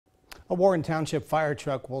A Warren Township fire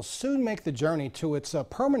truck will soon make the journey to its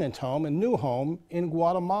permanent home and new home in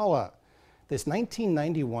Guatemala. This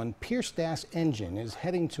 1991 Pierce Gas engine is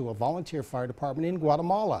heading to a volunteer fire department in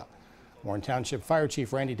Guatemala. Warren Township Fire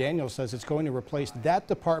Chief Randy Daniels says it's going to replace that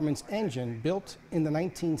department's engine built in the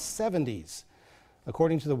 1970s.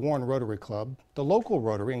 According to the Warren Rotary Club, the local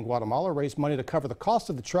Rotary in Guatemala raised money to cover the cost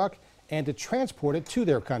of the truck and to transport it to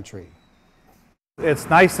their country. It's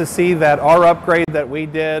nice to see that our upgrade that we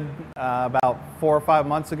did about 4 or 5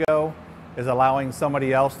 months ago is allowing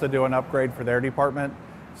somebody else to do an upgrade for their department,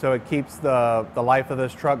 so it keeps the life of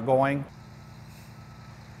this truck going.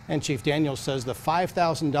 And Chief Daniels says the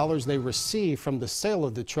 $5,000 they receive from the sale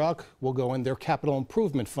of the truck will go in their capital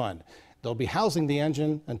improvement fund. They'll be housing the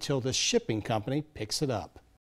engine until the shipping company picks it up.